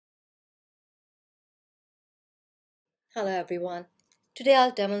Hello everyone. Today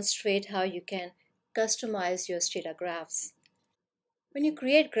I'll demonstrate how you can customize your STATA graphs. When you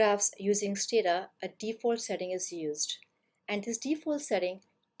create graphs using STATA, a default setting is used, and this default setting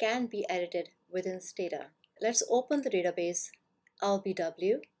can be edited within STATA. Let's open the database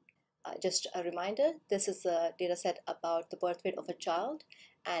LBW. Just a reminder, this is a dataset about the birth weight of a child,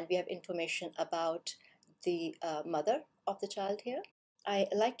 and we have information about the mother of the child here. I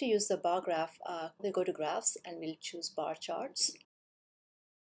like to use the bar graph. We'll go to graphs and we'll choose bar charts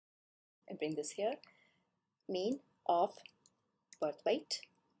and bring this here. Mean of birth weight.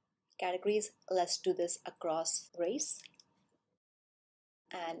 Categories, let's do this across race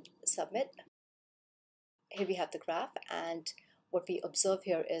and submit. Here we have the graph, and what we observe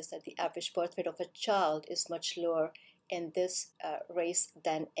here is that the average birth weight of a child is much lower in this race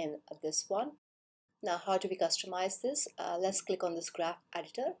than in this one. Now, how do we customize this? Let's click on this graph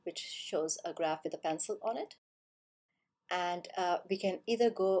editor, which shows a graph with a pencil on it. And we can either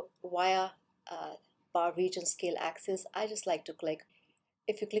go via bar region scale axis. I just like to click.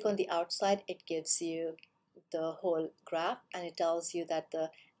 If you click on the outside, it gives you the whole graph, and it tells you that the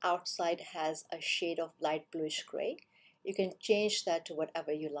outside has a shade of light bluish gray. You can change that to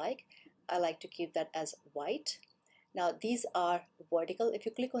whatever you like. I like to keep that as white. Now these are vertical. If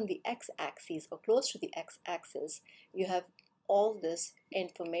you click on the x-axis or close to the x-axis, you have all this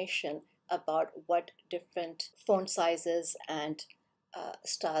information about what different font sizes and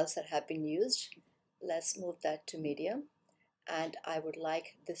styles that have been used. Let's move that to medium, and I would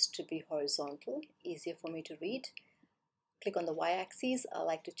like this to be horizontal, easier for me to read. Click on the y-axis. I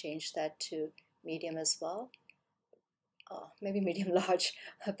like to change that to medium as well. Maybe medium large,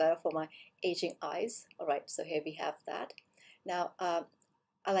 better for my aging eyes. All right, so here we have that. Now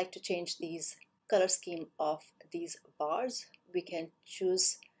I like to change these color scheme of these bars. We can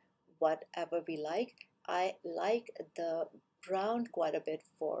choose whatever we like. I like the brown quite a bit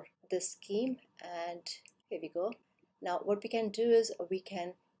for this scheme, and here we go. Now what we can do is we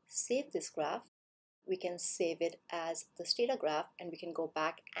can save this graph. We can save it as the STATA graph, and we can go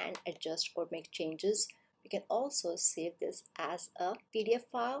back and adjust or make changes. We can also save this as a PDF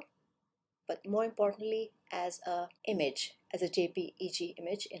file, but more importantly as a image, as a JPEG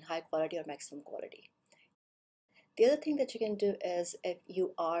image in high quality or maximum quality. The other thing that you can do is, if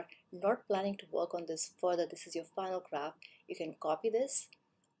you are not planning to work on this further, this is your final graph, you can copy this.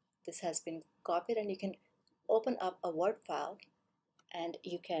 This has been copied, and you can open up a Word file and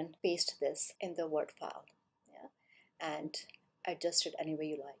you can paste this in the Word file, yeah, and adjust it any way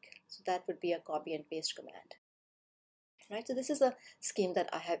you like. So that would be a copy and paste command. Right, so this is a scheme that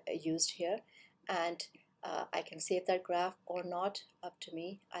I have used here, and I can save that graph or not, up to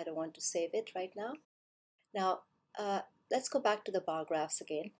me. I don't want to save it right now. Now let's go back to the bar graphs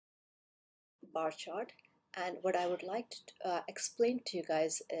again, bar chart, and what I would like to explain to you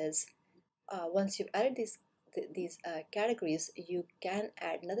guys is once you've added these categories, you can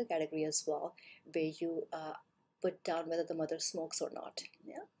add another category as well, where you put down whether the mother smokes or not.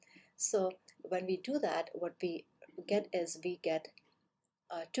 Yeah. So when we do that, what we get is we get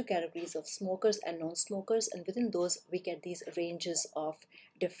two categories of smokers and non-smokers, and within those we get these ranges of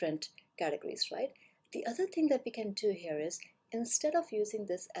different categories, right? The other thing that we can do here is, instead of using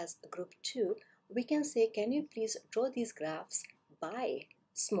this as group 2, we can say, can you please draw these graphs by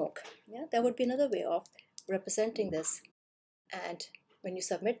smoke? Yeah, that would be another way of representing this. And when you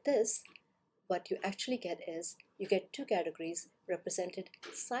submit this, what you actually get is you get two categories represented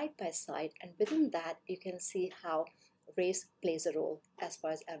side by side, and within that you can see how race plays a role as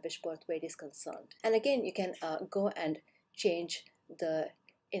far as average birth weight is concerned. And again, you can go and change the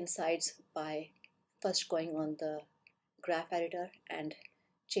insides by first going on the graph editor and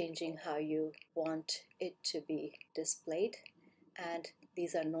changing how you want it to be displayed. And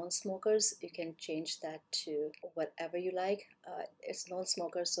these are non-smokers. You can change that to whatever you like. It's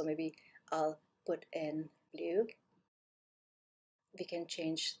non-smokers, so maybe I'll put in blue. We can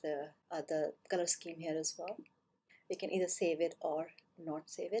change the color scheme here as well. We can either save it or not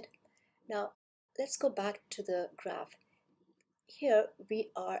save it. Now let's go back to the graph. Here we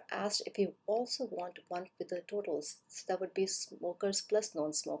are asked if we also want one with the totals. So that would be smokers plus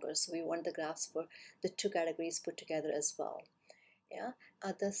non-smokers. So we want the graphs for the two categories put together as well. Yeah,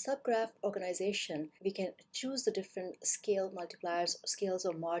 the subgraph organization, we can choose the different scale multipliers, scales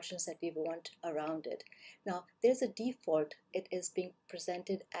or margins that we want around it. Now there's a default, it is being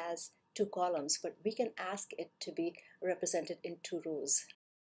presented as two columns, but we can ask it to be represented in two rows.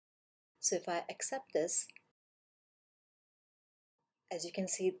 So if I accept this, as you can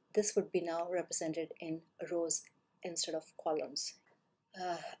see, this would be now represented in rows instead of columns.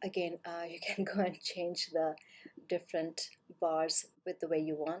 Again, you can go and change the different bars with the way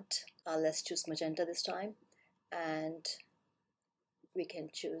you want. Let's choose magenta this time, and we can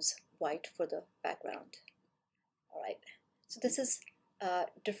choose white for the background. All right, so this is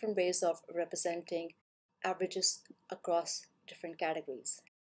different ways of representing averages across different categories.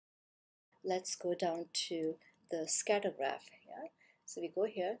 Let's go down to the scatter graph. Yeah, so we go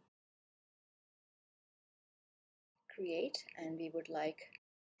here, create, and we would like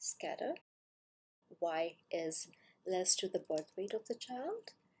scatter. Y is less to the birth weight of the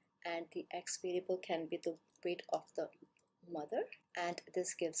child, and the x variable can be the weight of the mother, and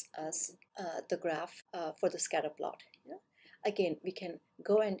this gives us the graph for the scatter plot. Yeah? Again, we can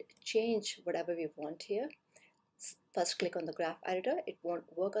go and change whatever we want here. First click on the graph editor, it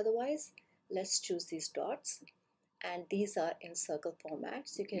won't work otherwise. Let's choose these dots, and these are in circle format,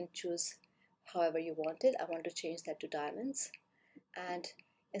 so you can choose however you want it. I want to change that to diamonds, and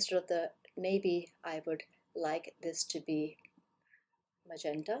instead of the navy, I would like this to be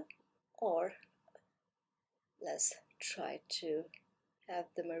magenta, or let's try to have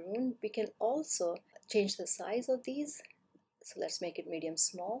the maroon. We can also change the size of these, so let's make it medium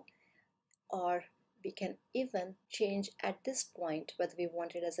small, or we can even change at this point whether we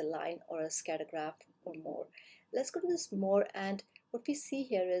want it as a line or a scatter graph or more. Let's go to this more, and what we see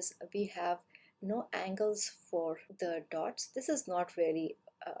here is we have no angles for the dots. This is not really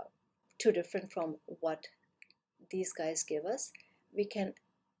too different from what these guys give us. We can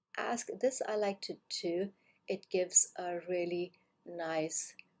ask this, I like to do. It gives a really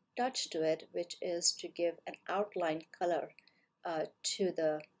nice touch to it, which is to give an outline color to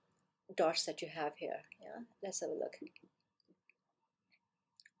the dots that you have here. Yeah, let's have a look.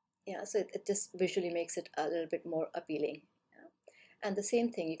 Yeah, so it just visually makes it a little bit more appealing. Yeah? And the same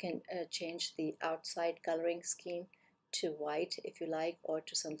thing, you can change the outside coloring scheme to white if you like, or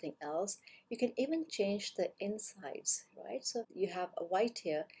to something else. You can even change the insides, right? So you have a white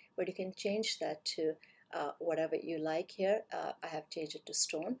here, but you can change that to whatever you like here. I have changed it to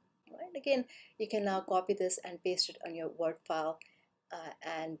stone. Right? Again, you can now copy this and paste it on your Word file,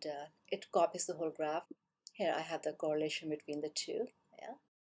 and it copies the whole graph. Here I have the correlation between the two. Yeah.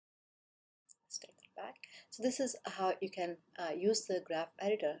 Let's take that back. So this is how you can use the graph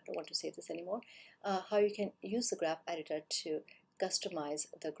editor. I don't want to save this anymore. How you can use the graph editor to customize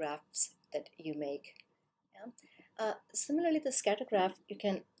the graphs that you make. Yeah? Similarly, the scatter graph, you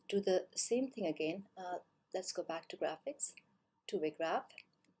can do the same thing again. Let's go back to graphics, two-way graph,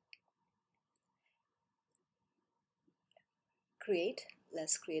 create.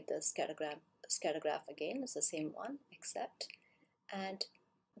 Let's create the scatter graph again. It's the same one, except, and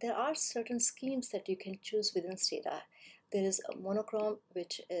there are certain schemes that you can choose within STATA. There is a monochrome,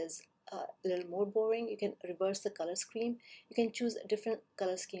 which is a little more boring. You can reverse the color scheme. You can choose different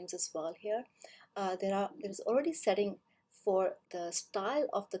color schemes as well here. There is already setting for the style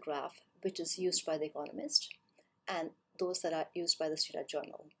of the graph, which is used by the Economist, and those that are used by the STATA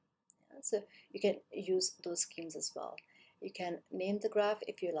journal. Yeah, so you can use those schemes as well. You can name the graph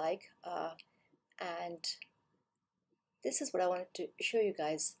if you like, and this is what I wanted to show you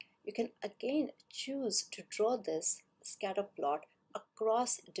guys. You can again choose to draw this scatter plot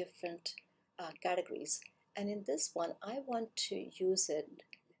across different categories. And in this one, I want to use it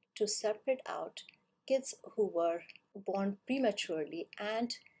to separate out kids who were born prematurely,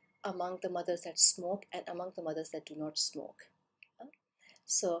 and among the mothers that smoke and among the mothers that do not smoke.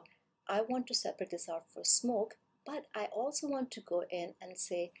 So I want to separate this out for smoke, but I also want to go in and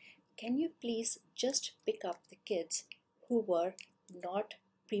say, can you please just pick up the kids who were not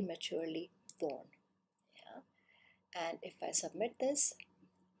prematurely born? Yeah. And if I submit this,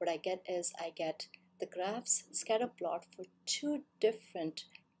 what I get is I get the graphs scatter plot for two different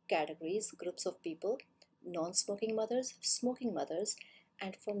categories, groups of people, non-smoking mothers, smoking mothers,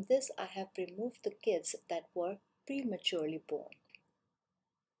 and from this I have removed the kids that were prematurely born.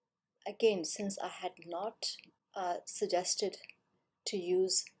 Again, since I had not suggested to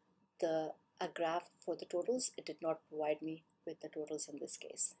use a graph for the totals, it did not provide me with the totals in this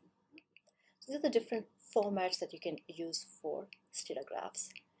case. So these are the different formats that you can use for STATA graphs.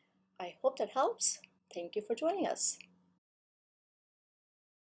 I hope that helps. Thank you for joining us.